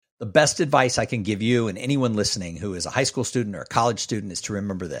The best advice I can give you and anyone listening who is a high school student or a college student is to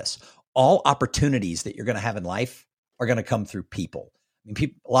remember this. All opportunities that you're going to have in life are going to come through people. I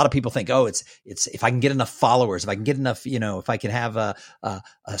mean, a lot of people think, oh, it's if I can get enough followers, if I can get enough, if I can have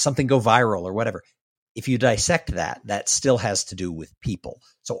something go viral or whatever. If you dissect that, that still has to do with people.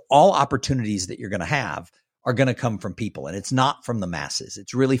 So all opportunities that you're going to have are going to come from people. And it's not from the masses.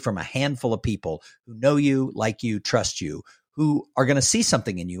 It's really from a handful of people who know you, like you, trust you, who are going to see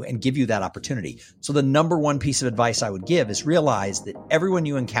something in you and give you that opportunity. So the number one piece of advice I would give is realize that everyone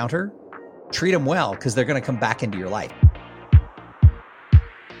you encounter, treat them well because they're going to come back into your life.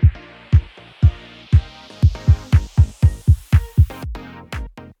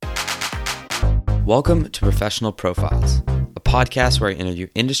 Welcome to Professional Profiles, a podcast where I interview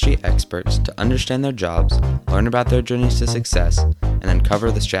industry experts to understand their jobs, learn about their journeys to success, and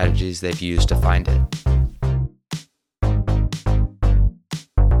uncover the strategies they've used to find it.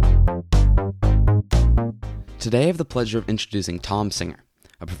 Today I have the pleasure of introducing Thom Singer,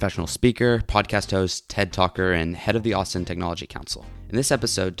 a professional speaker, podcast host, TED Talker, and head of the Austin Technology Council. In this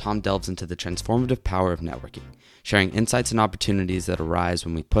episode, Thom delves into the transformative power of networking, sharing insights and opportunities that arise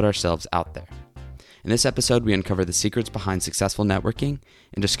when we put ourselves out there. In this episode, we uncover the secrets behind successful networking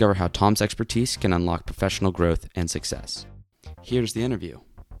and discover how Thom's expertise can unlock professional growth and success. Here's the interview.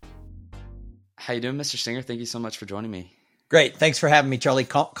 How you doing, Mr. Singer? Thank you so much for joining me. Great. Thanks for having me, Charlie.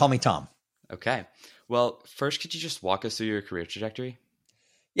 Call me Thom. Okay. Well, first, could you just walk us through your career trajectory?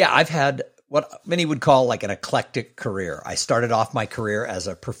 Yeah, I've had what many would call like an eclectic career. I started off my career as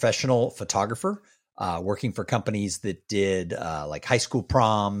a professional photographer, working for companies that did like high school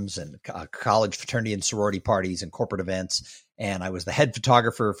proms and college fraternity and sorority parties and corporate events. And I was the head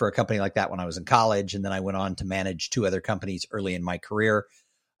photographer for a company like that when I was in college. And then I went on to manage two other companies early in my career.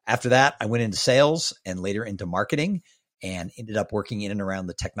 After that, I went into sales and later into marketing and ended up working in and around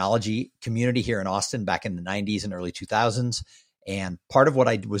the technology community here in Austin back in the 90s and early 2000s. And part of what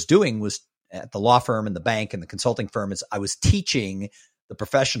I was doing was at the law firm and the bank and the consulting firm is I was teaching the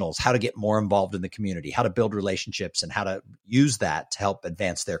professionals how to get more involved in the community, how to build relationships and how to use that to help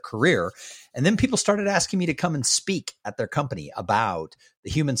advance their career. And then people started asking me to come and speak at their company about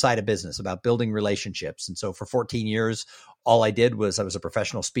the human side of business, about building relationships. And so for 14 years, all I did was I was a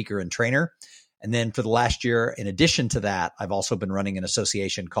professional speaker and trainer. And then for the last year, in addition to that, I've also been running an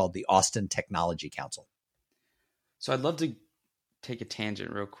association called the Austin Technology Council. So I'd love to take a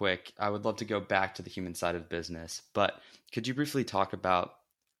tangent real quick. I would love to go back to the human side of business, but could you briefly talk about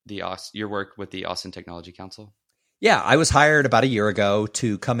your work with the Austin Technology Council? Yeah, I was hired about a year ago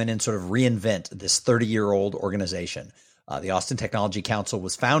to come in and sort of reinvent this 30-year-old organization. The Austin Technology Council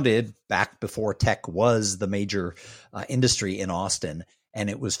was founded back before tech was the major industry in Austin. And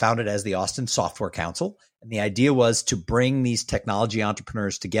it was founded as the Austin Software Council. And the idea was to bring these technology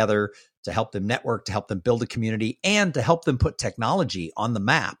entrepreneurs together to help them network, to help them build a community, and to help them put technology on the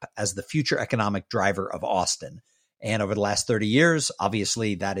map as the future economic driver of Austin. And over the last 30 years,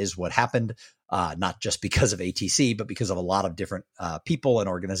 obviously, that is what happened, not just because of ATC, but because of a lot of different people and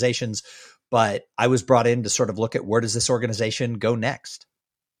organizations. But I was brought in to sort of look at where does this organization go next?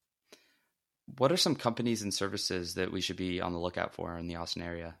 What are some companies and services that we should be on the lookout for in the Austin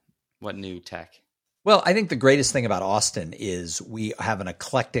area? What new tech? Well, I think the greatest thing about Austin is we have an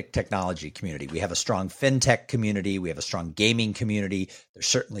eclectic technology community. We have a strong fintech community. We have a strong gaming community. There's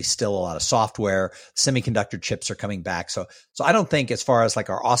certainly still a lot of software. Semiconductor chips are coming back. So I don't think as far as like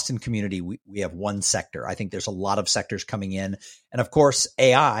our Austin community, we have one sector. I think there's a lot of sectors coming in. And of course,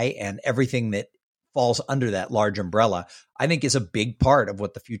 AI and everything that falls under that large umbrella, I think is a big part of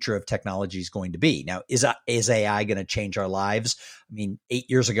what the future of technology is going to be. Now, is AI going to change our lives? I mean, 8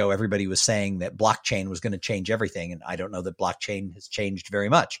 years ago, everybody was saying that blockchain was going to change everything. And I don't know that blockchain has changed very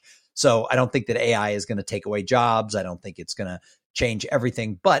much. So I don't think that AI is going to take away jobs. I don't think it's going to change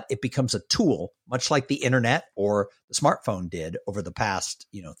everything, but it becomes a tool, much like the internet or the smartphone did over the past,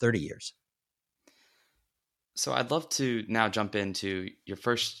 30 years. So I'd love to now jump into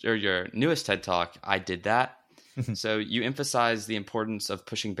your newest TED Talk, I Did That. So you emphasize the importance of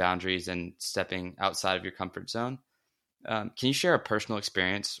pushing boundaries and stepping outside of your comfort zone. Can you share a personal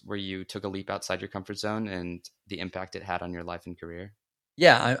experience where you took a leap outside your comfort zone and the impact it had on your life and career?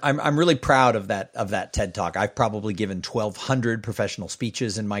 Yeah, I'm really proud of that TED Talk. I've probably given 1,200 professional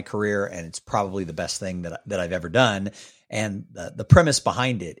speeches in my career, and it's probably the best thing that I've ever done. And the premise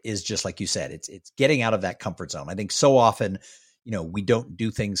behind it is just like you said, it's getting out of that comfort zone. I think so often, we don't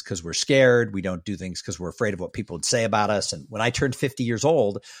do things because we're scared. We don't do things because we're afraid of what people would say about us. And when I turned 50 years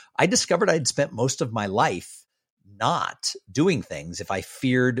old, I discovered I'd spent most of my life not doing things if I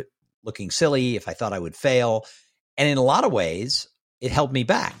feared looking silly, if I thought I would fail. And in a lot of ways, it held me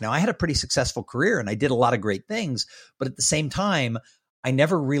back. Now I had a pretty successful career and I did a lot of great things, but at the same time, I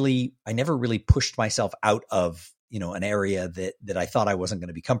never really pushed myself out of, an area that I thought I wasn't going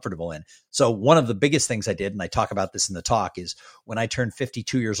to be comfortable in. So one of the biggest things I did, and I talk about this in the talk, is when I turned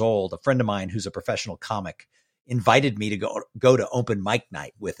 52 years old, a friend of mine who's a professional comic invited me to go to open mic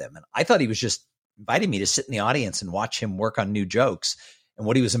night with him. And I thought he was just inviting me to sit in the audience and watch him work on new jokes. And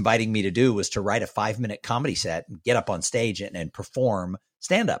what he was inviting me to do was to write a 5-minute comedy set and get up on stage and perform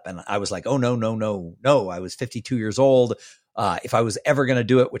stand-up. And I was like, oh, no. I was 52 years old. If I was ever going to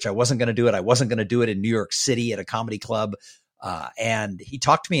do it, which I wasn't going to do it, I wasn't going to do it in New York City at a comedy club. And he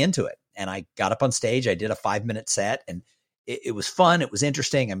talked me into it. And I got up on stage. I did a 5-minute set, and it was fun. It was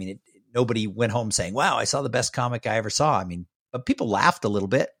interesting. I mean, nobody went home saying, wow, I saw the best comic I ever saw. I mean, but people laughed a little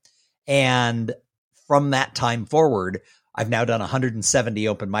bit. And from that time forward, I've now done 170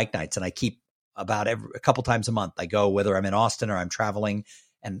 open mic nights, and I keep about a couple times a month. I go, whether I'm in Austin or I'm traveling,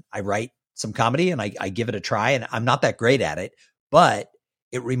 and I write some comedy and I give it a try. And I'm not that great at it, but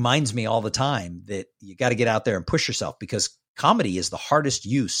it reminds me all the time that you got to get out there and push yourself, because comedy is the hardest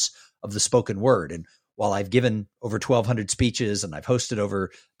use of the spoken word. And while I've given over 1,200 speeches and I've hosted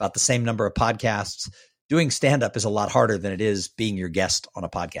over about the same number of podcasts, doing stand-up is a lot harder than it is being your guest on a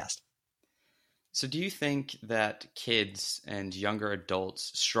podcast. So do you think that kids and younger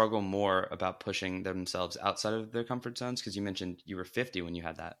adults struggle more about pushing themselves outside of their comfort zones? Because you mentioned you were 50 when you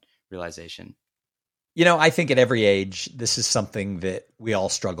had that realization. I think at every age, this is something that we all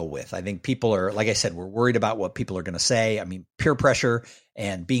struggle with. I think people are, like I said, we're worried about what people are going to say. I mean, peer pressure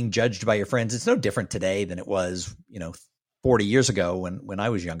and being judged by your friends, it's no different today than it was, 40 years ago when I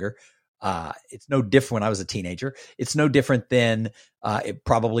was younger. It's no different when I was a teenager. It's no different than it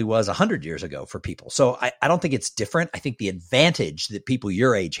probably was 100 years ago for people. So I don't think it's different. I think the advantage that people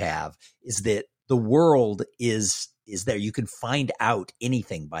your age have is that the world is there. You can find out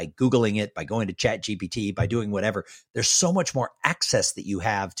anything by Googling it, by going to ChatGPT, by doing whatever. There's so much more access that you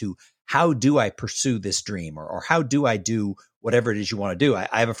have to how do I pursue this dream, or how do I do whatever it is you want to do. I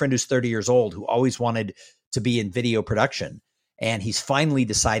have a friend who's 30 years old who always wanted to be in video production. And he's finally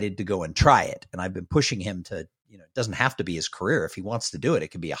decided to go and try it. And I've been pushing him to, it doesn't have to be his career. If he wants to do it,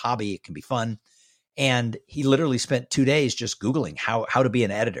 it can be a hobby. It can be fun. And he literally spent 2 days just Googling how to be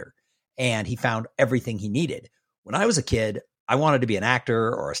an editor. And he found everything he needed. When I was a kid, I wanted to be an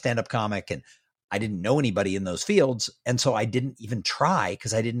actor or a stand-up comic, and I didn't know anybody in those fields. And so I didn't even try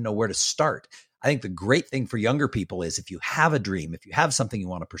because I didn't know where to start. I think the great thing for younger people is if you have a dream, if you have something you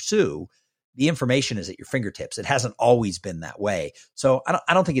want to pursue, the information is at your fingertips. It hasn't always been that way. So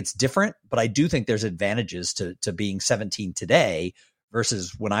I don't think it's different, but I do think there's advantages to being 17 today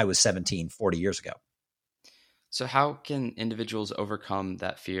versus when I was 17, 40 years ago. So how can individuals overcome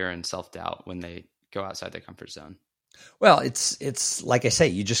that fear and self-doubt when they go outside their comfort zone? Well, it's like I say,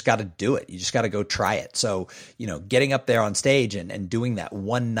 you just got to do it. You just got to go try it. So, getting up there on stage and doing that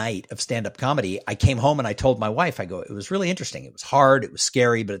one night of stand-up comedy, I came home and I told my wife, I go, it was really interesting. It was hard. It was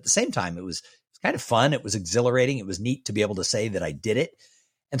scary, but at the same time, it was kind of fun. It was exhilarating. It was neat to be able to say that I did it.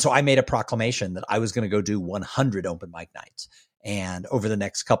 And so I made a proclamation that I was going to go do 100 open mic nights. And over the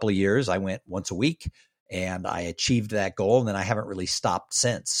next couple of years, I went once a week. And I achieved that goal, and then I haven't really stopped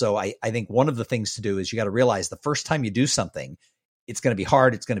since. So I think one of the things to do is you got to realize the first time you do something, it's going to be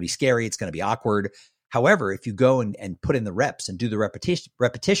hard, it's going to be scary, it's going to be awkward. However, if you go and put in the reps and do the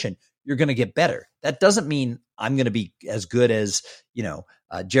repetition, you're going to get better. That doesn't mean I'm going to be as good as,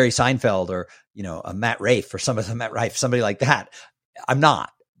 Jerry Seinfeld or, a Matt Rafe or somebody like that. I'm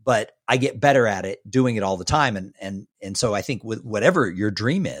not, but I get better at it doing it all the time. And so I think with whatever your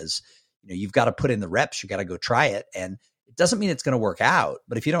dream is, you've got to put in the reps. You got to go try it. And it doesn't mean it's going to work out,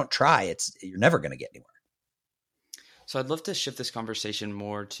 but if you don't try, you're never going to get anywhere. So I'd love to shift this conversation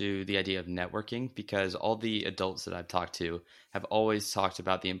more to the idea of networking, because all the adults that I've talked to have always talked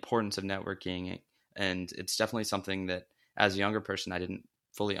about the importance of networking. And it's definitely something that as a younger person, I didn't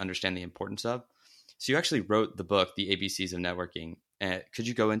fully understand the importance of. So you actually wrote the book, The ABCs of Networking. Could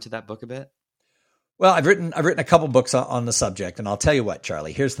you go into that book a bit? Well, I've written a couple books on the subject, and I'll tell you what,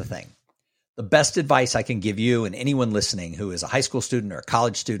 Charlie, here's the thing. The best advice I can give you and anyone listening who is a high school student or a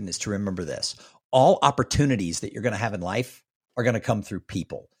college student is to remember this. All opportunities that you're going to have in life are going to come through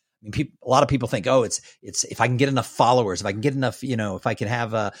people. I mean, a lot of people think, oh, it's if I can get enough followers, if I can get enough, if I can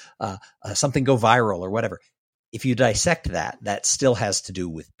have something go viral or whatever. If you dissect that still has to do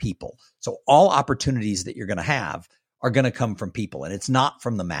with people. So all opportunities that you're going to have are going to come from people, and it's not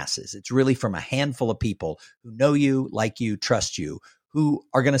from the masses. It's really from a handful of people who know you, like you, trust you, who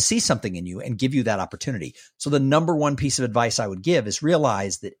are going to see something in you and give you that opportunity. So the number one piece of advice I would give is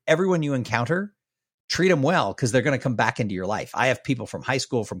realize that everyone you encounter, treat them well because they're going to come back into your life. I have people from high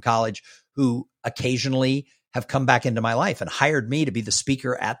school, from college, who occasionally have come back into my life and hired me to be the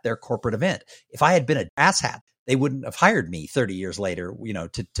speaker at their corporate event. If I had been an asshat, they wouldn't have hired me 30 years later,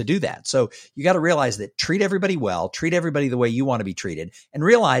 to do that. So you got to realize that treat everybody well, treat everybody the way you want to be treated, and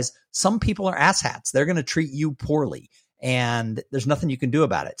realize some people are asshats. They're going to treat you poorly, and there's nothing you can do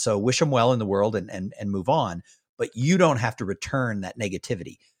about it. So wish them well in the world and move on, but you don't have to return that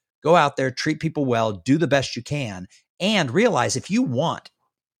negativity. Go out there, treat people well, do the best you can, and realize if you're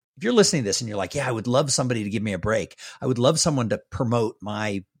listening to this and you're like, yeah, I would love somebody to give me a break. I would love someone to promote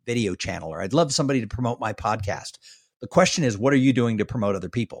my video channel, or I'd love somebody to promote my podcast. The question is, what are you doing to promote other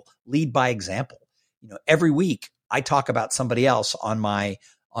people? Lead by example. Every week I talk about somebody else on my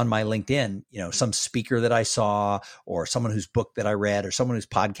LinkedIn, some speaker that I saw, or someone whose book that I read, or someone whose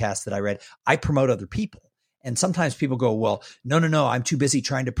podcast that I read. I promote other people. And sometimes people go, well, no, I'm too busy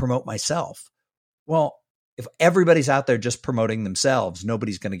trying to promote myself. Well, if everybody's out there just promoting themselves,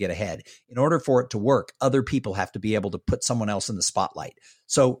 nobody's going to get ahead. In order for it to work, other people have to be able to put someone else in the spotlight.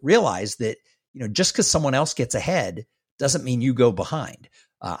 So realize that, just because someone else gets ahead doesn't mean you go behind.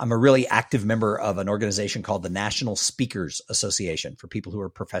 I'm a really active member of an organization called the National Speakers Association, for people who are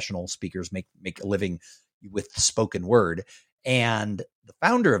professional speakers, make a living with spoken word. And the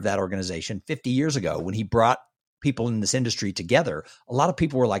founder of that organization 50 years ago, when he brought people in this industry together, a lot of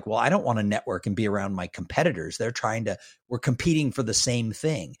people were like, well, I don't want to network and be around my competitors. We're competing for the same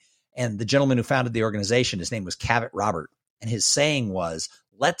thing. And the gentleman who founded the organization, his name was Cavett Robert. And his saying was,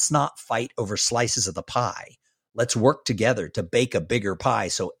 let's not fight over slices of the pie. Let's work together to bake a bigger pie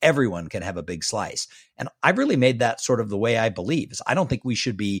so everyone can have a big slice. And I really made that sort of the way I believe. Is I don't think we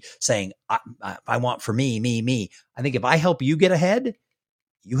should be saying, I want for me. I think if I help you get ahead,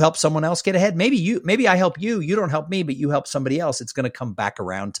 you help someone else get ahead. Maybe I help you. You don't help me, but you help somebody else. It's going to come back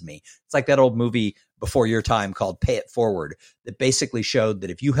around to me. It's like that old movie before your time called Pay It Forward, that basically showed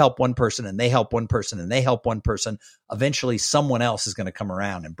that if you help one person and they help one person and they help one person, eventually someone else is going to come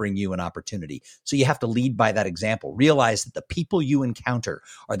around and bring you an opportunity. So you have to lead by that example. Realize that the people you encounter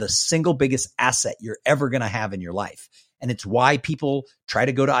are the single biggest asset you're ever going to have in your life. And it's why people try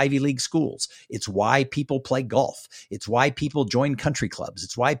to go to Ivy League schools. It's why people play golf. It's why people join country clubs.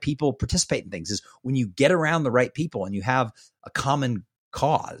 It's why people participate in things. Is when you get around the right people and you have a common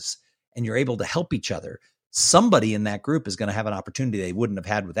cause and you're able to help each other, somebody in that group is going to have an opportunity they wouldn't have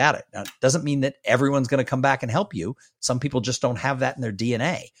had without it. Now, it doesn't mean that everyone's going to come back and help you. Some people just don't have that in their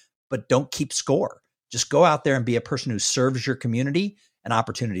DNA, but don't keep score. Just go out there and be a person who serves your community, and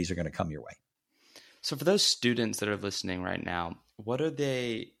opportunities are going to come your way. So for those students that are listening right now, what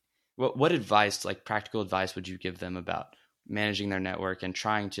advice, like practical advice, would you give them about managing their network and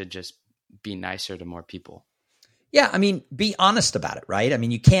trying to just be nicer to more people? Yeah, I mean, be honest about it, right? I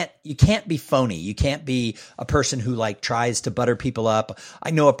mean, you can't be phony. You can't be a person who tries to butter people up.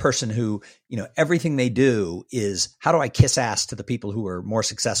 I know a person who, everything they do is, how do I kiss ass to the people who are more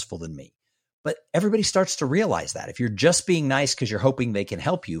successful than me? But everybody starts to realize that if you're just being nice because you're hoping they can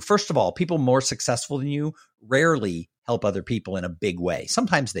help you, first of all, people more successful than you rarely help other people in a big way.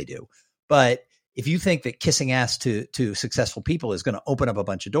 Sometimes they do. But if you think that kissing ass to successful people is going to open up a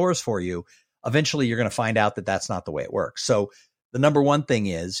bunch of doors for you, eventually you're going to find out that that's not the way it works. So the number one thing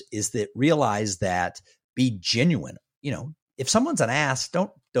is that realize that, be genuine. If someone's an ass,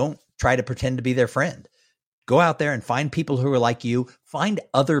 don't try to pretend to be their friend. Go out there and find people who are like you. Find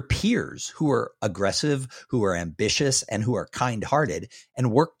other peers who are aggressive, who are ambitious, and who are kind-hearted,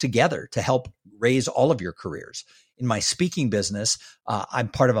 and work together to help raise all of your careers. In my speaking business, I'm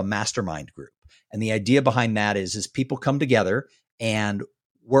part of a mastermind group. And the idea behind that is people come together and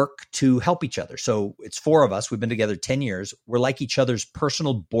work to help each other. So it's 4 of us. We've been together 10 years. We're like each other's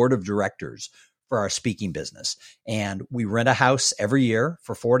personal board of directors for our speaking business. And we rent a house every year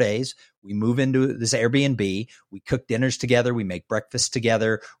for 4 days. We move into this Airbnb. We cook dinners together. We make breakfast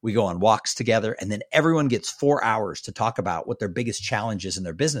together. We go on walks together. And then everyone gets 4 hours to talk about what their biggest challenge is in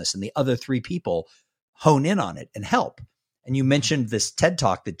their business. And the other 3 people hone in on it and help. And you mentioned this TED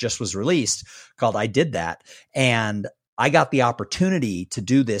Talk that just was released called I Did That. And I got the opportunity to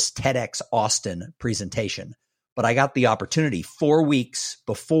do this TEDx Austin presentation, but I got the opportunity 4 weeks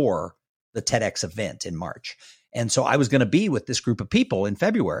before the TEDx event in March. And so I was going to be with this group of people in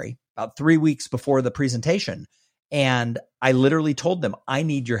February, about 3 weeks before the presentation. And I literally told them, I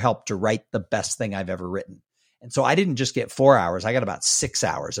need your help to write the best thing I've ever written. And so I didn't just get 4 hours, I got about 6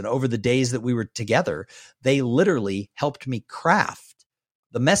 hours. And over the days that we were together, they literally helped me craft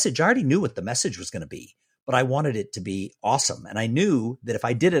the message. I already knew what the message was going to be, but I wanted it to be awesome. And I knew that if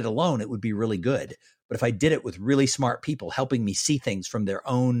I did it alone, it would be really good. But if I did it with really smart people helping me see things from their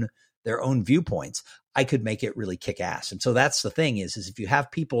own viewpoints, I could make it really kick ass. And so that's the thing is if you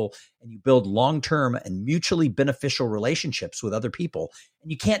have people and you build long-term and mutually beneficial relationships with other people,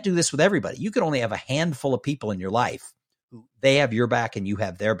 and you can't do this with everybody. You can only have a handful of people in your life who they have your back and you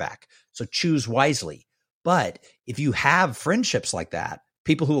have their back. So choose wisely. But if you have friendships like that,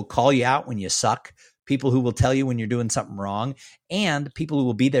 people who will call you out when you suck, people who will tell you when you're doing something wrong, and people who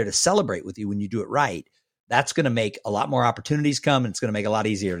will be there to celebrate with you when you do it right, that's going to make a lot more opportunities come, and it's going to make it a lot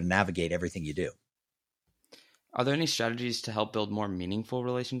easier to navigate everything you do. Are there any strategies to help build more meaningful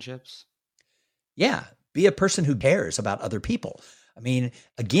relationships? Yeah, be a person who cares about other people. I mean,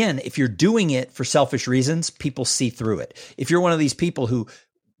 again, if you're doing it for selfish reasons, people see through it. If you're one of these people who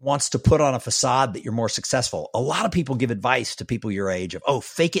wants to put on a facade that you're more successful, a lot of people give advice to people your age of, oh,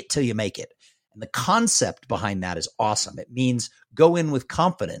 fake it till you make it. And the concept behind that is awesome. It means go in with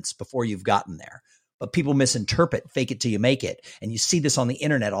confidence before you've gotten there. But people misinterpret fake it till you make it. And you see this on the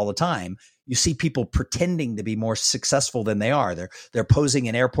internet all the time. You see people pretending to be more successful than they are. They're posing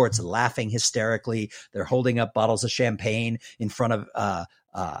in airports and laughing hysterically. They're holding up bottles of champagne in front of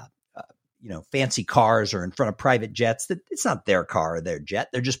fancy cars or in front of private jets. That it's not their car or their jet.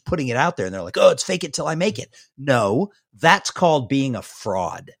 They're just putting it out there and they're like, oh, it's fake it till I make it. No, that's called being a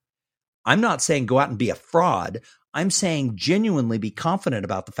fraud. I'm not saying go out and be a fraud. I'm saying genuinely be confident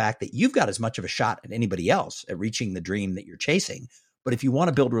about the fact that you've got as much of a shot at anybody else at reaching the dream that you're chasing. But if you want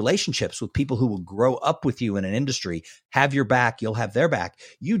to build relationships with people who will grow up with you in an industry, have your back, you'll have their back,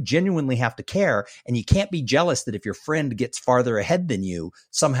 you genuinely have to care. And you can't be jealous that if your friend gets farther ahead than you,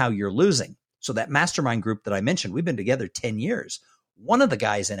 somehow you're losing. So that mastermind group that I mentioned, we've been together 10 years. One of the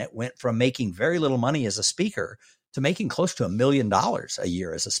guys in it went from making very little money as a speaker to making close to $1 million a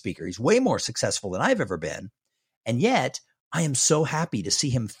year as a speaker. He's way more successful than I've ever been. And yet I am so happy to see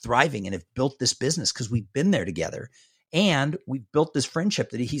him thriving and have built this business because we've been there together and we've built this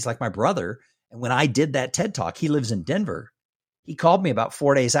friendship that he's like my brother. And when I did that TED Talk, he lives in Denver. He called me about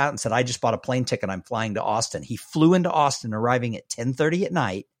 4 days out and said, I just bought a plane ticket. I'm flying to Austin. He flew into Austin, arriving at 10:30 at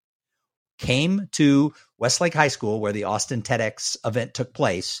night, came to Westlake High School where the Austin TEDx event took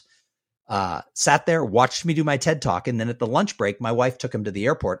place, sat there, watched me do my TED Talk. And then at the lunch break, my wife took him to the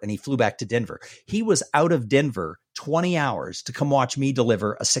airport and he flew back to Denver. He was out of Denver 20 hours to come watch me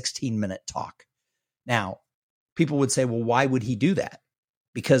deliver a 16-minute talk. Now, people would say, well, why would he do that?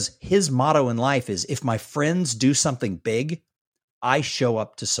 Because his motto in life is, if my friends do something big, I show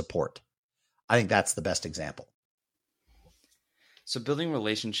up to support. I think that's the best example. So building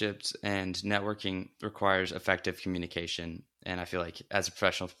relationships and networking requires effective communication. And I feel like as a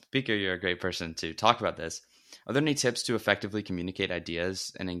professional speaker, you're a great person to talk about this. Are there any tips to effectively communicate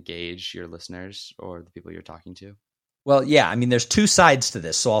ideas and engage your listeners or the people you're talking to? Well, yeah, I mean, there's two sides to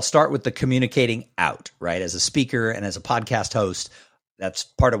this. So I'll start with the communicating out, right? As a speaker and as a podcast host, that's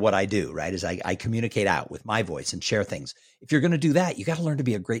part of what I do, right? Is I communicate out with my voice and share things. If you're going to do that, you got to learn to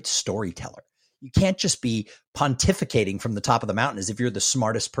be a great storyteller. You can't just be pontificating from the top of the mountain as if you're the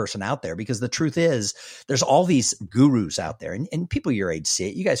smartest person out there, because the truth is there's all these gurus out there and people your age see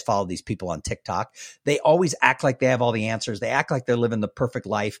it. You guys follow these people on TikTok. They always act like they have all the answers. They act like they're living the perfect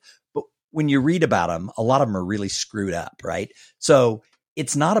life. But when you read about them, a lot of them are really screwed up, right? So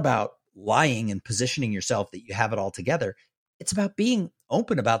it's not about lying and positioning yourself that you have it all together. It's about being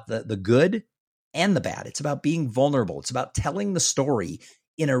open about the good and the bad. It's about being vulnerable. It's about telling the story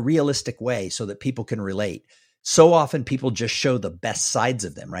in a realistic way so that people can relate. So often people just show the best sides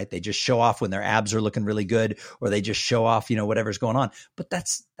of them, right? They just show off when their abs are looking really good, or they just show off, whatever's going on. But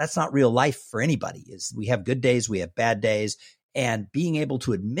that's not real life for anybody. We have good days, we have bad days, and being able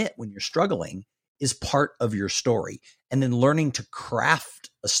to admit when you're struggling is part of your story. And then learning to craft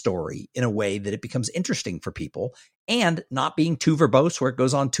a story in a way that it becomes interesting for people, and not being too verbose where it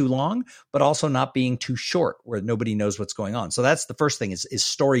goes on too long, but also not being too short where nobody knows what's going on. So that's the first thing is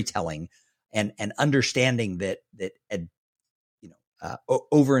storytelling and understanding that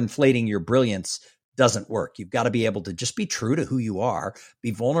overinflating your brilliance doesn't work. You've got to be able to just be true to who you are,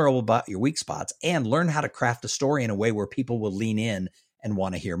 be vulnerable about your weak spots, and learn how to craft a story in a way where people will lean in and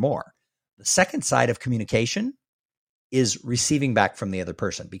want to hear more. The second side of communication is receiving back from the other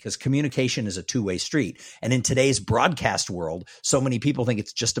person, because communication is a two-way street. And in today's broadcast world, so many people think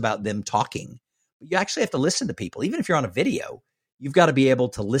it's just about them talking. But you actually have to listen to people. Even if you're on a video, you've got to be able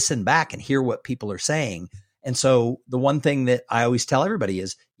to listen back and hear what people are saying. And so the one thing that I always tell everybody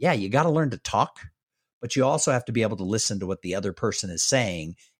is, yeah, you got to learn to talk, but you also have to be able to listen to what the other person is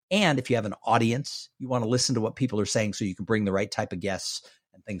saying. And if you have an audience, you want to listen to what people are saying so you can bring the right type of guests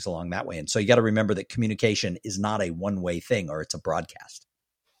and things along that way. And so you got to remember that communication is not a one-way thing, or it's a broadcast.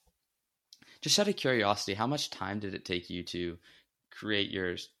 Just out of curiosity, how much time did it take you to create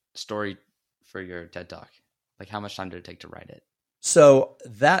your story for your TED Talk? Like how much time did it take to write it? So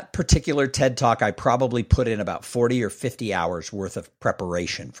that particular TED Talk, I probably put in about 40 or 50 hours worth of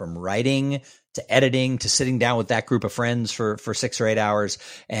preparation, from writing to editing to sitting down with that group of friends for 6 or 8 hours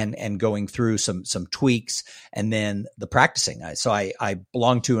and going through some tweaks, and then the practicing. I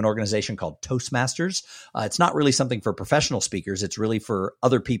belong to an organization called Toastmasters. It's not really something for professional speakers. It's really for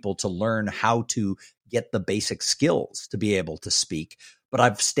other people to learn how to get the basic skills to be able to speak. But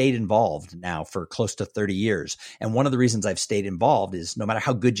I've stayed involved now for close to 30 years. And one of the reasons I've stayed involved is no matter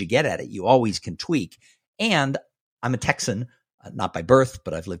how good you get at it, you always can tweak. And I'm a Texan, not by birth,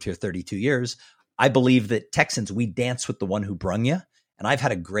 but I've lived here 32 years. I believe that Texans, we dance with the one who brung you. And I've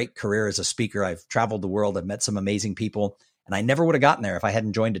had a great career as a speaker. I've traveled the world. I've met some amazing people. And I never would have gotten there if I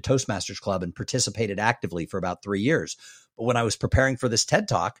hadn't joined a Toastmasters club and participated actively for about 3 years. But when I was preparing for this TED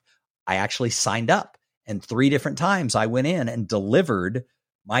Talk, I actually signed up. And 3 different times I went in and delivered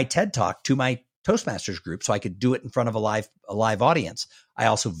my TED Talk to my Toastmasters group so I could do it in front of a live audience. I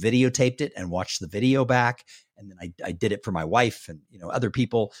also videotaped it and watched the video back. And then I did it for my wife and other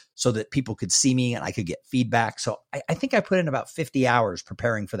people so that people could see me and I could get feedback. So I think I put in about 50 hours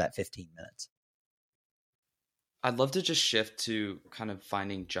preparing for that 15 minutes. I'd love to just shift to kind of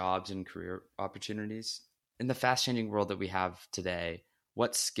finding jobs and career opportunities. In the fast-changing world that we have today,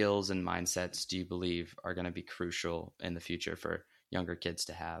 what skills and mindsets do you believe are going to be crucial in the future for younger kids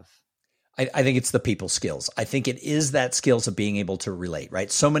to have? I think it's the people skills. I think it is that skills of being able to relate, right?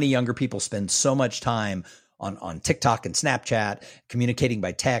 So many younger people spend so much time on TikTok and Snapchat, communicating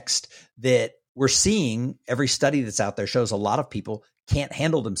by text, that we're seeing every study that's out there shows a lot of people can't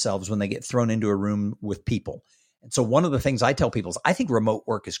handle themselves when they get thrown into a room with people. And so one of the things I tell people is I think remote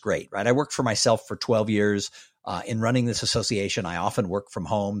work is great, right? I worked for myself for 12 years in running this association. I often work from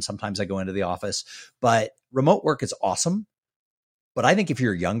home. Sometimes I go into the office, but remote work is awesome. But I think if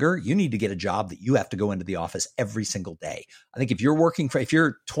you're younger, you need to get a job that you have to go into the office every single day. I think if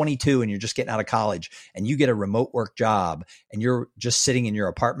you're 22 and you're just getting out of college and you get a remote work job and you're just sitting in your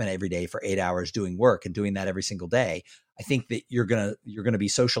apartment every day for 8 hours doing work and doing that every single day, I think that you're going to be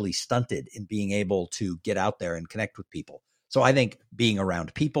socially stunted in being able to get out there and connect with people. So I think being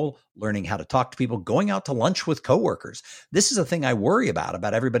around people, learning how to talk to people, going out to lunch with coworkers. This is a thing I worry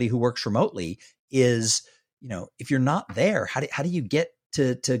about everybody who works remotely is, if you're not there, how do you get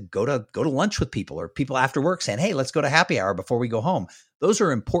to go to lunch with people or people after work saying, hey, let's go to happy hour before we go home? Those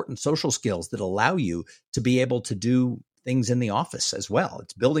are important social skills that allow you to be able to do things in the office as well.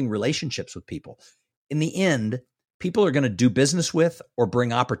 It's building relationships with people. In the end, people are going to do business with or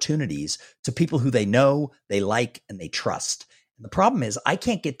bring opportunities to people who they know, they like, and they trust. And the problem is I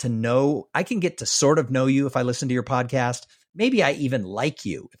can get to sort of know you if I listen to your podcast. Maybe I even like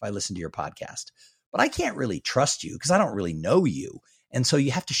you if I listen to your podcast. But I can't really trust you because I don't really know you. And so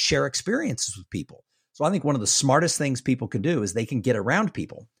you have to share experiences with people. So I think one of the smartest things people can do is they can get around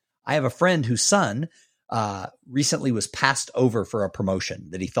people. I have a friend whose son recently was passed over for a promotion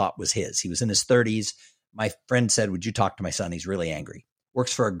that he thought was his. He was in his 30s. My friend said, would you talk to my son? He's really angry.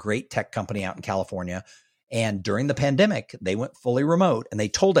 Works for a great tech company out in California. And during the pandemic, they went fully remote and they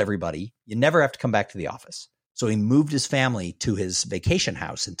told everybody, you never have to come back to the office. So he moved his family to his vacation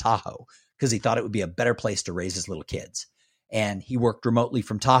house in Tahoe because he thought it would be a better place to raise his little kids. And he worked remotely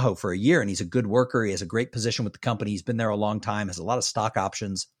from Tahoe for a year, and he's a good worker. He has a great position with the company. He's been there a long time, has a lot of stock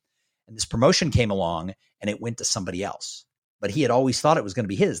options. And this promotion came along and it went to somebody else. But he had always thought it was going to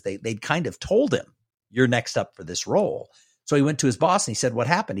be his. They'd kind of told him, you're next up for this role. So he went to his boss and he said, what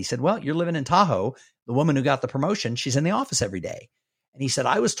happened? He said, well, you're living in Tahoe. The woman who got the promotion, she's in the office every day. And he said,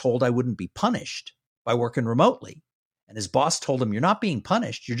 I was told I wouldn't be punished by working remotely. And his boss told him, you're not being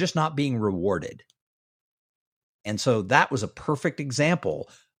punished. You're just not being rewarded. And so that was a perfect example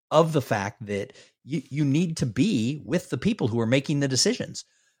of the fact that you need to be with the people who are making the decisions.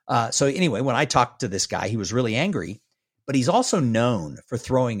 So anyway, when I talked to this guy, he was really angry, but he's also known for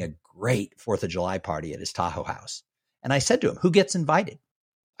throwing a great 4th of July party at his Tahoe house. And I said to him, who gets invited?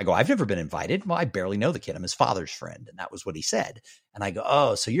 I go, I've never been invited. Well, I barely know the kid. I'm his father's friend. And that was what he said. And I go,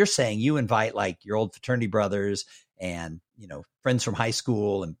 oh, so you're saying you invite like your old fraternity brothers and, friends from high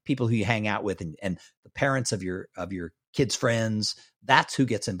school and people who you hang out with and the parents of your kids' friends. That's who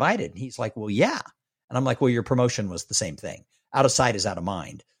gets invited. And he's like, well, yeah. And I'm like, well, your promotion was the same thing. Out of sight is out of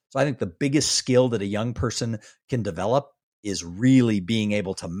mind. So I think the biggest skill that a young person can develop is really being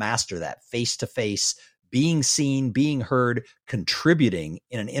able to master that face-to-face, being seen, being heard, contributing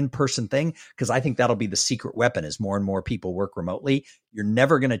in an in-person thing, because I think that'll be the secret weapon as more and more people work remotely. You're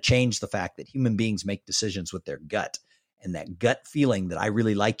never going to change the fact that human beings make decisions with their gut. And that gut feeling that I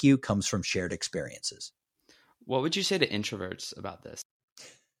really like you comes from shared experiences. What would you say to introverts about this?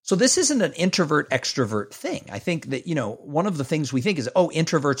 So this isn't an introvert extrovert thing. I think that, one of the things we think is, oh,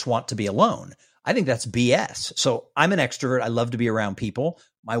 introverts want to be alone. I think that's BS. So I'm an extrovert. I love to be around people.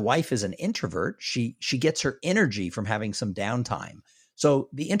 My wife is an introvert. She gets her energy from having some downtime. So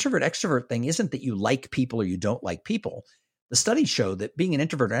the introvert extrovert thing isn't that you like people or you don't like people. The studies show that being an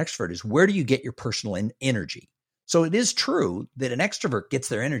introvert or extrovert is where do you get your personal energy? So it is true that an extrovert gets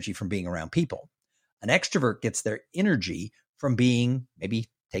their energy from being around people. An extrovert gets their energy from being maybe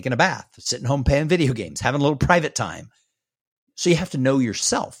taking a bath, sitting home playing video games, having a little private time. So you have to know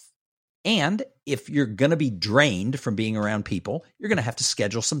yourself. And if you're going to be drained from being around people, you're going to have to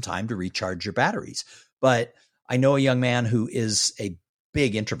schedule some time to recharge your batteries. But I know a young man who is a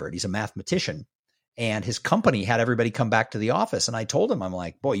big introvert. He's a mathematician, and his company had everybody come back to the office. And I told him, I'm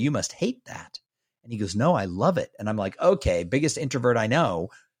like, boy, you must hate that. And he goes, no, I love it. And I'm like, okay, biggest introvert I know.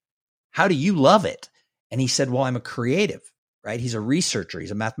 How do you love it? And he said, well, I'm a creative. Right? He's a researcher.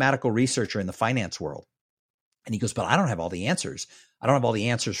 He's a mathematical researcher in the finance world. And he goes, but I don't have all the answers. I don't have all the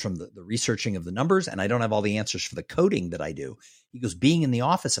answers from the researching of the numbers, and I don't have all the answers for the coding that I do. He goes, being in the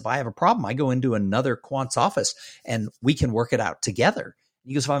office, if I have a problem, I go into another quant's office and we can work it out together.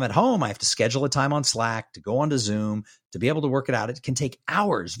 He goes, if I'm at home, I have to schedule a time on Slack, to go onto Zoom, to be able to work it out. It can take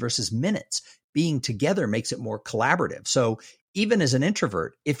hours versus minutes. Being together makes it more collaborative. So even as an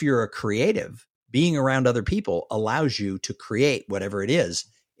introvert, if you're a creative, being around other people allows you to create whatever it is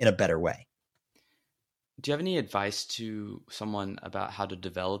in a better way. Do you have any advice to someone about how to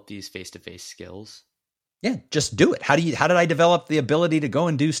develop these face-to-face skills? Yeah, just do it. How did I develop the ability to go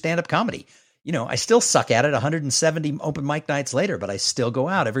and do stand-up comedy? I still suck at it 170 open mic nights later, but I still go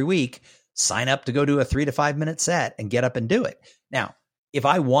out every week, sign up to go do a 3 to 5 minute set and get up and do it. Now, if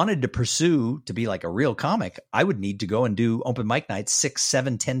I wanted to pursue to be like a real comic, I would need to go and do open mic nights 6,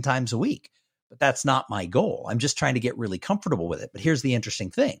 7, 10 times a week. But that's not my goal. I'm just trying to get really comfortable with it. But here's the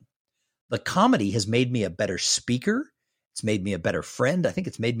interesting thing. The comedy has made me a better speaker. It's made me a better friend. I think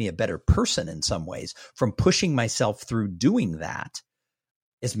it's made me a better person in some ways. From pushing myself through doing that,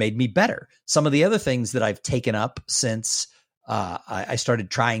 it's made me better. Some of the other things that I've taken up since I started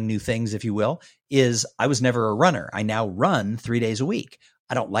trying new things, if you will, is I was never a runner. I now run 3 days a week.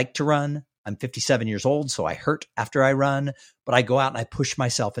 I don't like to run. I'm 57 years old, so I hurt after I run, but I go out and I push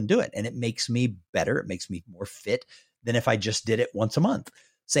myself and do it. And it makes me better. It makes me more fit than if I just did it once a month.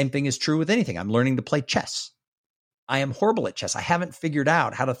 Same thing is true with anything. I'm learning to play chess. I am horrible at chess. I haven't figured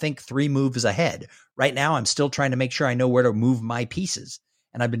out how to think 3 moves ahead. Right now, I'm still trying to make sure I know where to move my pieces.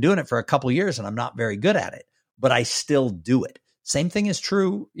 And I've been doing it for a couple of years and I'm not very good at it, but I still do it. Same thing is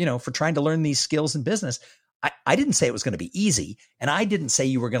true, for trying to learn these skills in business. I didn't say it was going to be easy. And I didn't say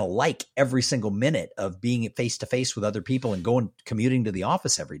you were going to like every single minute of being face to face with other people and commuting to the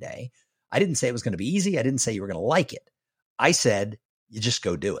office every day. I didn't say it was going to be easy. I didn't say you were going to like it. I said, you just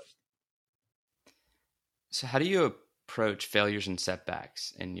go do it. So how do you approach failures and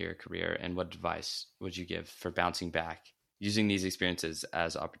setbacks in your career? And what advice would you give for bouncing back, using these experiences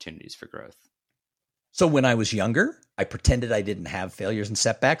as opportunities for growth? So when I was younger, I pretended I didn't have failures and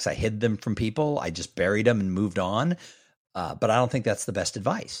setbacks. I hid them from people. I just buried them and moved on. But I don't think that's the best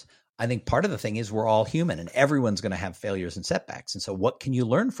advice. I think part of the thing is we're all human and everyone's going to have failures and setbacks. And so what can you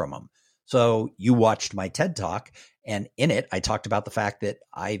learn from them? So you watched my TED Talk, and in it, I talked about the fact that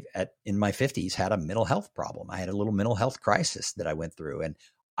in my 50s, had a mental health problem. I had a little mental health crisis that I went through, and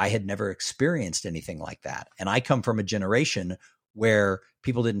I had never experienced anything like that. And I come from a generation where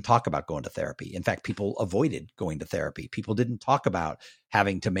people didn't talk about going to therapy. In fact, people avoided going to therapy. People didn't talk about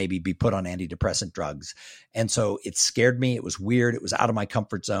having to maybe be put on antidepressant drugs. And so it scared me. It was weird. It was out of my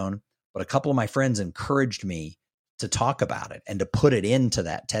comfort zone. But a couple of my friends encouraged me to talk about it and to put it into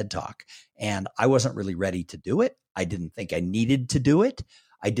that TED Talk. And I wasn't really ready to do it. I didn't think I needed to do it.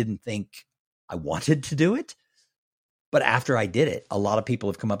 I didn't think I wanted to do it. But after I did it, a lot of people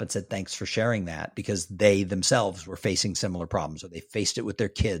have come up and said, thanks for sharing that, because they themselves were facing similar problems, or they faced it with their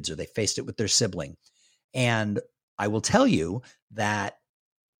kids, or they faced it with their sibling. And I will tell you that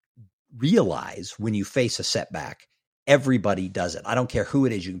realize when you face a setback, everybody does it. I don't care who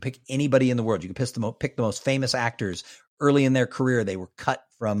it is. You can pick anybody in the world. You can pick the most famous actors early in their career. They were cut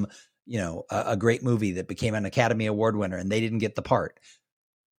from, a great movie that became an Academy Award winner, and they didn't get the part.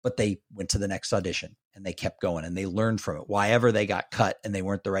 But they went to the next audition and they kept going and they learned from it. Why ever they got cut and they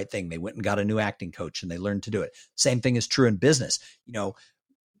weren't the right thing, they went and got a new acting coach and they learned to do it. Same thing is true in business.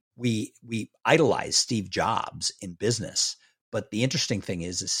 We idolize Steve Jobs in business, but the interesting thing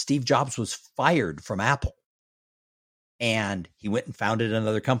is Steve Jobs was fired from Apple. And he went and founded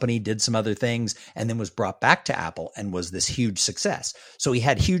another company, did some other things, and then was brought back to Apple and was this huge success. So he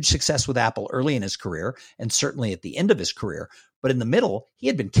had huge success with Apple early in his career and certainly at the end of his career. But in the middle, he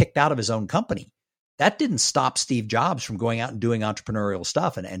had been kicked out of his own company. That didn't stop Steve Jobs from going out and doing entrepreneurial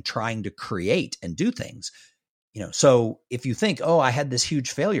stuff and trying to create and do things. So if you think, oh, I had this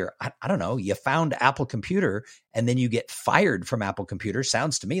huge failure, I don't know, you found Apple Computer and then you get fired from Apple Computer.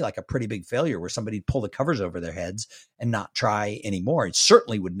 Sounds to me like a pretty big failure where somebody'd pull the covers over their heads and not try anymore. It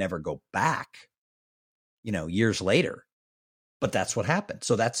certainly would never go back, years later. But that's what happened.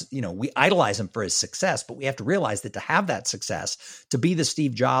 So that's, we idolize him for his success, but we have to realize that to have that success, to be the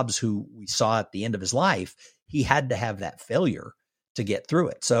Steve Jobs who we saw at the end of his life, he had to have that failure to get through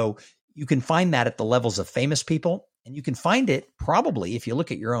it. So you can find that at the levels of famous people, and you can find it probably if you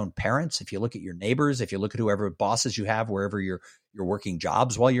look at your own parents, if you look at your neighbors, if you look at whoever bosses you have, wherever you're working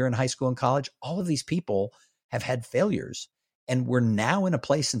jobs while you're in high school and college. All of these people have had failures. And we're now in a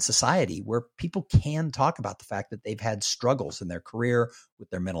place in society where people can talk about the fact that they've had struggles in their career, with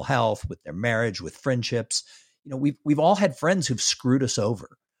their mental health, with their marriage, with friendships. We've all had friends who've screwed us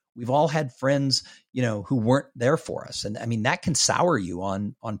over. We've all had friends, who weren't there for us. And I mean, that can sour you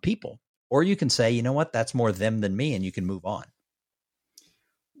on people. Or you can say, you know what, that's more them than me, and you can move on.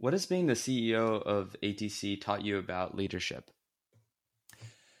 What has being the CEO of ATC taught you about leadership?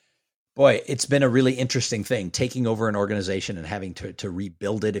 Boy, it's been a really interesting thing, taking over an organization and having to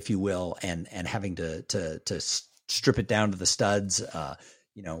rebuild it, if you will, and having to strip it down to the studs.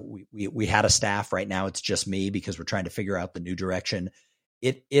 We had a staff. Right now it's just me because we're trying to figure out the new direction.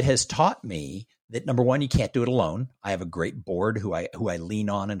 It has taught me that, number one, you can't do it alone. I have a great board who I lean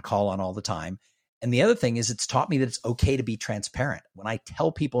on and call on all the time. And the other thing is, it's taught me that it's okay to be transparent. When I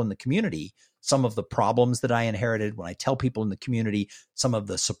tell people in the community some of the problems that I inherited, when I tell people in the community some of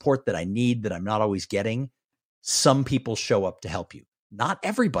the support that I need that I'm not always getting, some people show up to help you. Not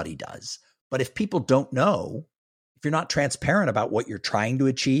everybody does. But if people don't know, if you're not transparent about what you're trying to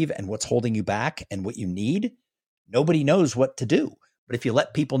achieve and what's holding you back and what you need, nobody knows what to do. But if you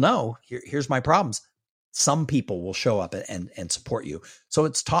let people know, here's my problems, some people will show up and support you. So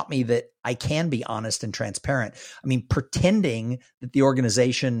it's taught me that I can be honest and transparent. I mean, pretending that the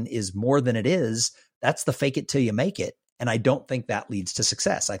organization is more than it is, that's the fake it till you make it. And I don't think that leads to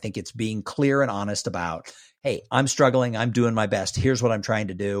success. I think it's being clear and honest about, hey, I'm struggling. I'm doing my best. Here's what I'm trying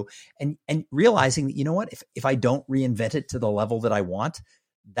to do. And realizing that, you know what, if I don't reinvent it to the level that I want,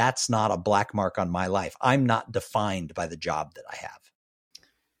 that's not a black mark on my life. I'm not defined by the job that I have.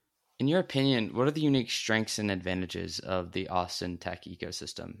 In your opinion, what are the unique strengths and advantages of the Austin tech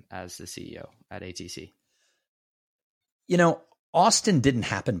ecosystem as the CEO at ATC? Austin didn't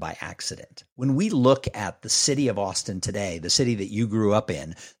happen by accident. When we look at the city of Austin today, the city that you grew up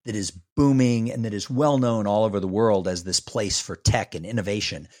in, that is booming and that is well known all over the world as this place for tech and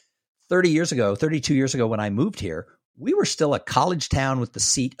innovation, 32 years ago, when I moved here, we were still a college town with the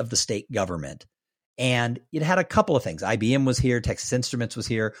seat of the state government. And it had a couple of things. IBM was here. Texas Instruments was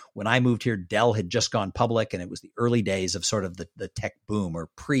here. When I moved here, Dell had just gone public, and it was the early days of sort of the tech boom or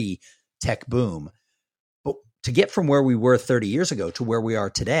pre-tech boom. But to get from where we were 30 years ago to where we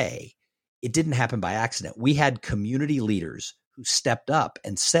are today, it didn't happen by accident. We had community leaders who stepped up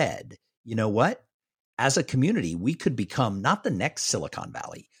and said, you know what? As a community, we could become not the next Silicon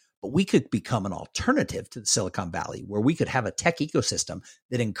Valley, but we could become an alternative to the Silicon Valley, where we could have a tech ecosystem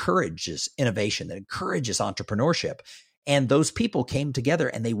that encourages innovation, that encourages entrepreneurship. And those people came together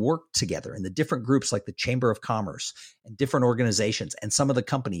and they worked together in the different groups like the Chamber of Commerce and different organizations, and some of the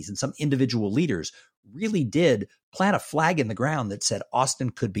companies and some individual leaders really did plant a flag in the ground that said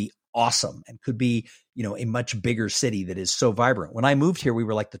Austin could be awesome and could be, a much bigger city that is so vibrant. When I moved here, we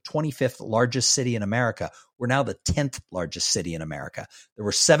were like the 25th largest city in America. We're now the 10th largest city in America. There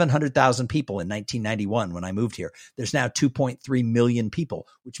were 700,000 people in 1991 when I moved here. There's now 2.3 million people,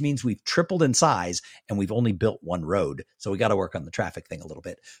 which means we've tripled in size and we've only built one road. So we got to work on the traffic thing a little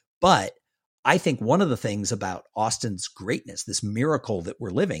bit. But I think one of the things about Austin's greatness, this miracle that we're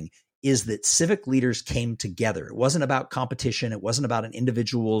living, is that civic leaders came together. It wasn't about competition. It wasn't about an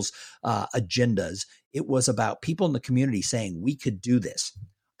individual's agendas. It was about people in the community saying, we could do this.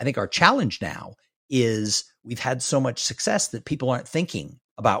 I think our challenge now is we've had so much success that people aren't thinking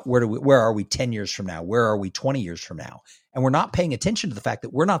about where are we 10 years from now? Where are we 20 years from now? And we're not paying attention to the fact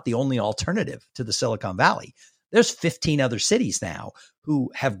that we're not the only alternative to the Silicon Valley. There's 15 other cities now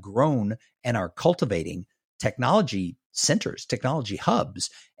who have grown and are cultivating technology centers, technology hubs.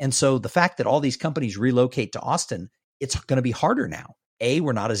 And so the fact that all these companies relocate to Austin, it's going to be harder now. A,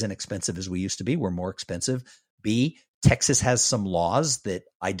 we're not as inexpensive as we used to be. We're more expensive. B, Texas has some laws that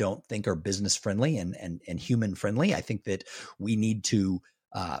I don't think are business friendly and human friendly. I think that we need to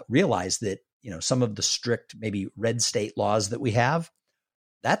realize that, some of the strict, maybe red state laws that we have,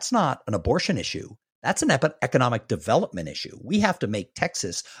 that's not an abortion issue. That's an economic development issue. We have to make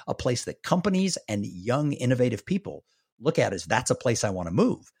Texas a place that companies and young, innovative people look at as that's a place I want to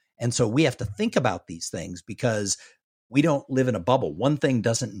move. And so we have to think about these things because we don't live in a bubble. One thing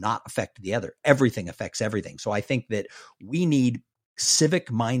doesn't not affect the other. Everything affects everything. So I think that we need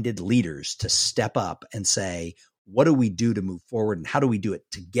civic-minded leaders to step up and say, what do we do to move forward and how do we do it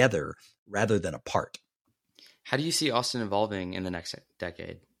together rather than apart? How do you see Austin evolving in the next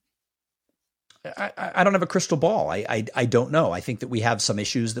decade? I don't have a crystal ball. I don't know. I think that we have some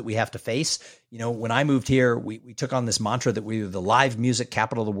issues that we have to face. When I moved here, we took on this mantra that we were the live music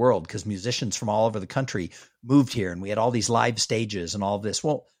capital of the world because musicians from all over the country moved here and we had all these live stages and all of this.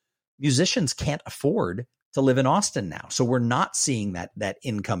 Well, musicians can't afford to live in Austin now. So we're not seeing that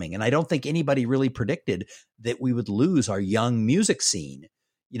incoming. And I don't think anybody really predicted that we would lose our young music scene,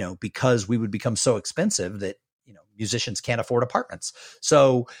 because we would become so expensive that, musicians can't afford apartments.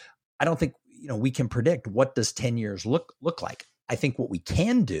 So I don't think, we can predict what does 10 years look like. I think what we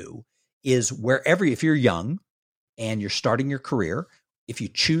can do is if you're young and you're starting your career, if you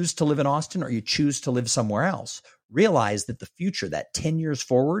choose to live in Austin or you choose to live somewhere else, realize that the future, that 10 years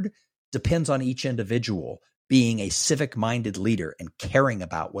forward, depends on each individual being a civic-minded leader and caring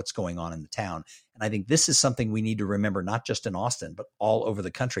about what's going on in the town. And I think this is something we need to remember, not just in Austin, but all over the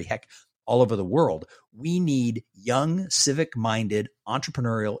country. Heck, all over the world. We need young, civic-minded,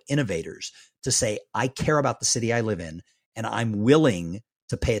 entrepreneurial innovators to say, I care about the city I live in, and I'm willing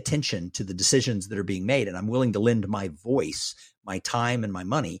to pay attention to the decisions that are being made, and I'm willing to lend my voice, my time, and my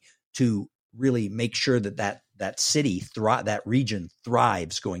money to really make sure that city, that region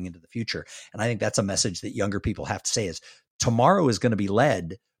thrives going into the future. And I think that's a message that younger people have to say is tomorrow is going to be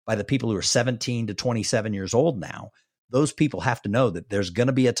led by the people who are 17 to 27 years old now. Those people have to know that there's going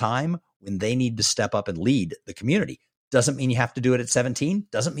to be a time when they need to step up and lead the community. Doesn't mean you have to do it at 17.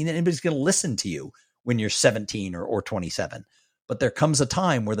 Doesn't mean that anybody's going to listen to you when you're 17 or 27. But there comes a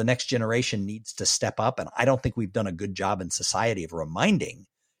time where the next generation needs to step up. And I don't think we've done a good job in society of reminding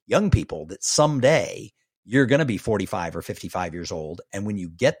young people that someday you're going to be 45 or 55 years old. And when you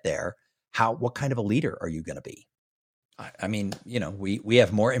get there, what kind of a leader are you going to be? I mean, we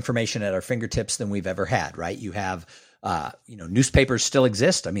have more information at our fingertips than we've ever had, right? You have, newspapers still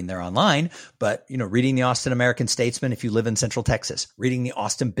exist. I mean, they're online, but, reading the Austin American-Statesman if you live in Central Texas, reading the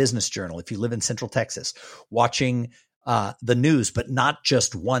Austin Business Journal if you live in Central Texas, watching the news, but not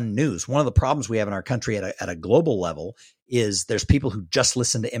just one news. One of the problems we have in our country at a global level is there's people who just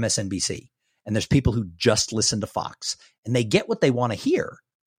listen to MSNBC and there's people who just listen to Fox and they get what they want to hear,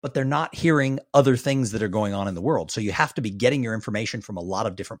 but they're not hearing other things that are going on in the world. So you have to be getting your information from a lot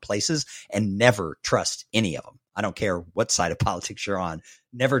of different places and never trust any of them. I don't care what side of politics you're on.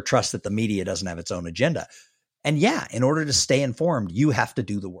 Never trust that the media doesn't have its own agenda. And yeah, in order to stay informed, you have to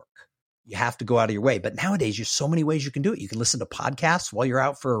do the work. You have to go out of your way. But nowadays, there's so many ways you can do it. You can listen to podcasts while you're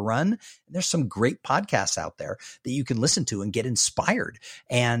out for a run. And there's some great podcasts out there that you can listen to and get inspired.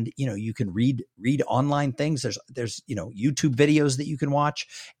 And, you can read online things. There's YouTube videos that you can watch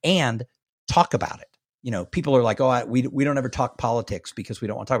and talk about it. People are like, oh, we don't ever talk politics because we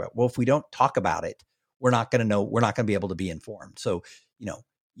don't want to talk about it. Well, if we don't talk about it, we're not going to know, we're not going to be able to be informed. So,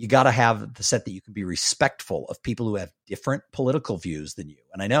 you got to have the set that you can be respectful of people who have different political views than you.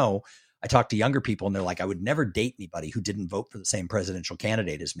 And I know I talk to younger people and they're like, I would never date anybody who didn't vote for the same presidential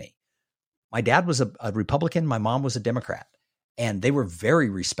candidate as me. My dad was a Republican. My mom was a Democrat, and they were very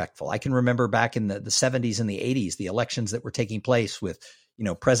respectful. I can remember back in the 70s and the 80s, the elections that were taking place with,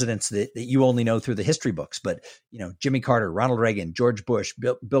 presidents that you only know through the history books, but, Jimmy Carter, Ronald Reagan, George Bush,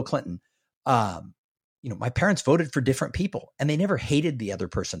 Bill Clinton. My parents voted for different people and they never hated the other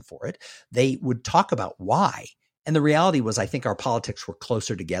person for it. They would talk about why. And the reality was, I think our politics were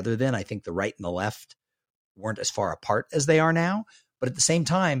closer together then. I think the right and the left weren't as far apart as they are now. But at the same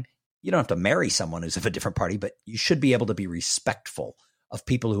time, you don't have to marry someone who's of a different party, but you should be able to be respectful of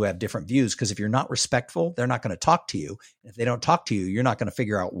people who have different views. Because if you're not respectful, they're not going to talk to you. And if they don't talk to you, you're not going to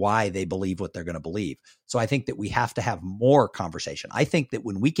figure out why they believe what they're going to believe. So I think that we have to have more conversation. I think that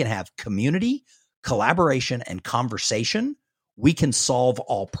when we can have community, collaboration, and conversation, we can solve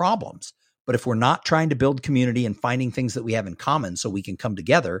all problems. But if we're not trying to build community and finding things that we have in common so we can come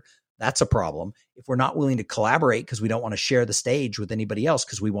together, that's a problem. If we're not willing to collaborate because we don't want to share the stage with anybody else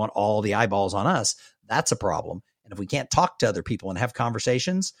because we want all the eyeballs on us, that's a problem. And if we can't talk to other people and have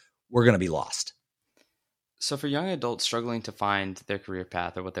conversations, we're going to be lost. So for young adults struggling to find their career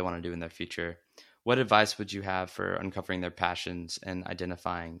path or what they want to do in their future, What advice would you have for uncovering their passions and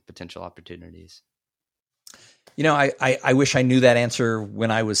identifying potential opportunities? I wish I knew that answer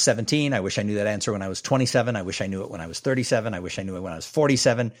when I was 17. I wish I knew that answer when I was 27. I wish I knew it when I was 37. I wish I knew it when I was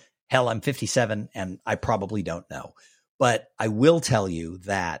 47. Hell, I'm 57 and I probably don't know. But I will tell you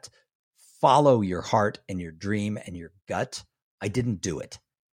that follow your heart and your dream and your gut. I didn't do it.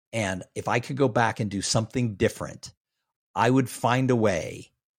 And if I could go back and do something different, I would find a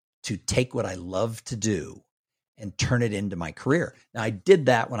way to take what I love to do and turn it into my career. Now, I did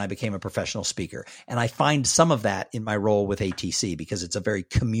that when I became a professional speaker. And I find some of that in my role with ATC because it's a very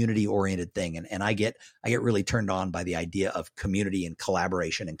community-oriented thing. And I get really turned on by the idea of community and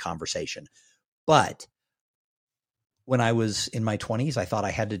collaboration and conversation. But when I was in my 20s, I thought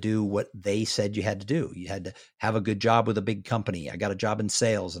I had to do what they said you had to do. You had to have a good job with a big company. I got a job in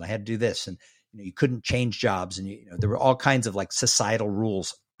sales and I had to do this. And you couldn't change jobs. And there were all kinds of like societal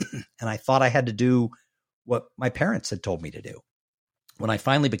rules. And I thought I had to do what my parents had told me to do. When I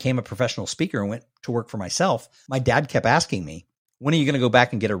finally became a professional speaker and went to work for myself, my dad kept asking me, when are you going to go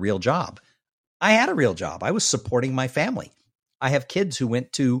back and get a real job? I had a real job. I was supporting my family. I have kids who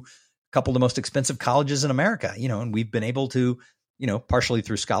went to a couple of the most expensive colleges in America, and we've been able to, partially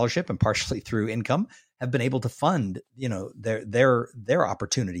through scholarship and partially through income, have been able to fund, their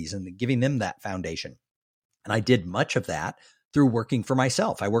opportunities and giving them that foundation. And I did much of that through working for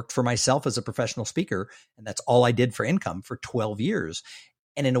myself. I worked for myself as a professional speaker, and that's all I did for income for 12 years.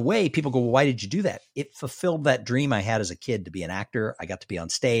 And in a way, people go, well, why did you do that? It fulfilled that dream I had as a kid to be an actor. I got to be on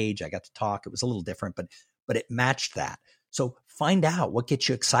stage. I got to talk. It was a little different, but it matched that. So find out what gets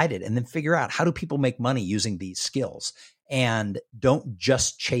you excited and then figure out, how do people make money using these skills? And don't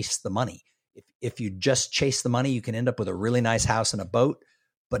just chase the money. If you just chase the money, you can end up with a really nice house and a boat.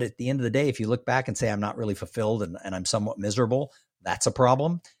 But at the end of the day, if you look back and say, I'm not really fulfilled and I'm somewhat miserable, that's a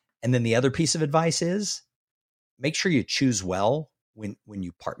problem. And then the other piece of advice is make sure you choose well when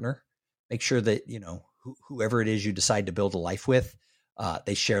you partner. Make sure that, whoever it is you decide to build a life with,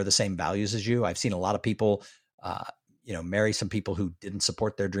 they share the same values as you. I've seen a lot of people, marry some people who didn't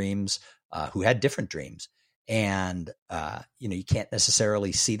support their dreams, who had different dreams. And, you can't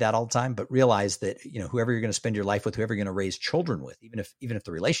necessarily see that all the time, but realize that, whoever you're going to spend your life with, whoever you're going to raise children with, even if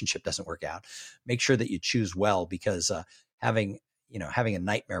the relationship doesn't work out, make sure that you choose well, because having a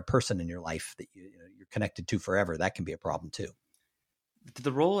nightmare person in your life that you're connected to forever, that can be a problem too. Did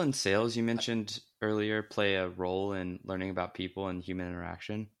the role in sales you mentioned earlier play a role in learning about people and human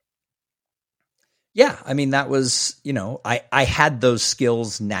interaction? Yeah. I mean, that was, I had those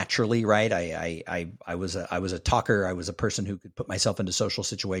skills naturally, right? I was a talker. I was a person who could put myself into social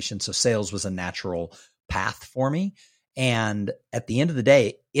situations. So sales was a natural path for me. And at the end of the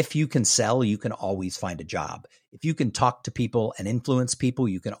day, if you can sell, you can always find a job. If you can talk to people and influence people,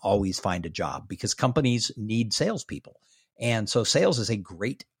 you can always find a job, because companies need salespeople. And so sales is a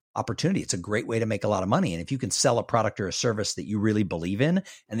great opportunity. It's a great way to make a lot of money. And if you can sell a product or a service that you really believe in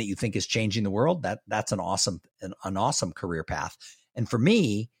and that you think is changing the world, that's an awesome career path. And for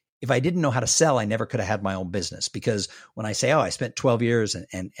me, if I didn't know how to sell, I never could have had my own business, because when I say, I spent 12 years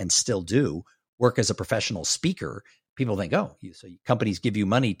and still do work as a professional speaker, people think, so companies give you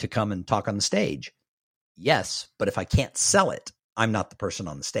money to come and talk on the stage. Yes, but if I can't sell it, I'm not the person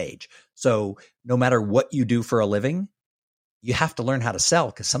on the stage. So no matter what you do for a living, you have to learn how to sell,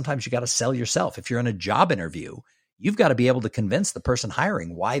 because sometimes you got to sell yourself. If you're in a job interview, you've got to be able to convince the person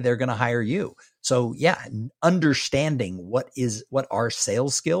hiring why they're going to hire you. So yeah, understanding what are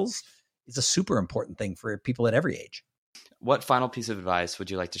sales skills is a super important thing for people at every age. What final piece of advice would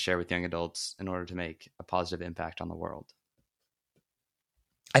you like to share with young adults in order to make a positive impact on the world?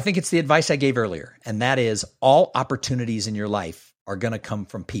 I think it's the advice I gave earlier, and that is all opportunities in your life are going to come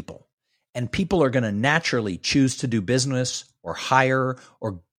from people. And people are going to naturally choose to do business or hire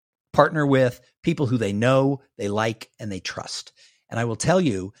or partner with people who they know, they like, and they trust. And I will tell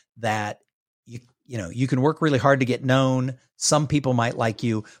you that you can work really hard to get known. Some people might like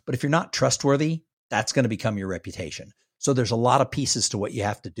you, but if you're not trustworthy, that's going to become your reputation. So there's a lot of pieces to what you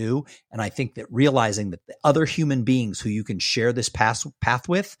have to do. And I think that realizing that the other human beings who you can share this path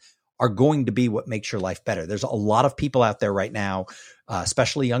with are going to be what makes your life better. There's a lot of people out there right now,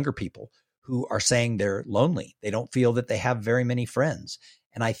 especially younger people, who are saying they're lonely. They don't feel that they have very many friends.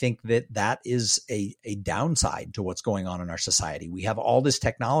 And I think that is a downside to what's going on in our society. We have all this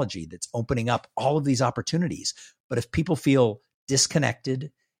technology that's opening up all of these opportunities. But if people feel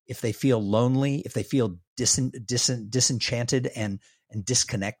disconnected, if they feel lonely, if they feel disenchanted and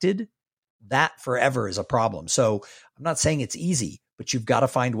disconnected, that forever is a problem. So I'm not saying it's easy, but you've got to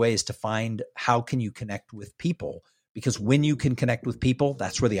find ways to find how can you connect with people, because when you can connect with people,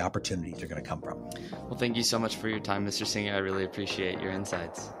 that's where the opportunities are going to come from. Well, thank you so much for your time, Mr. Singer. I really appreciate your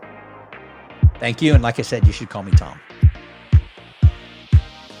insights. Thank you. And like I said, you should call me Tom.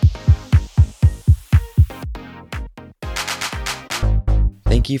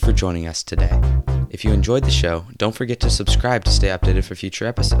 Thank you for joining us today. If you enjoyed the show, don't forget to subscribe to stay updated for future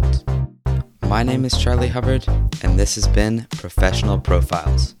episodes. My name is Charlie Hubbard, and this has been Professional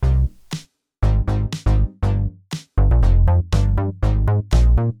Profiles.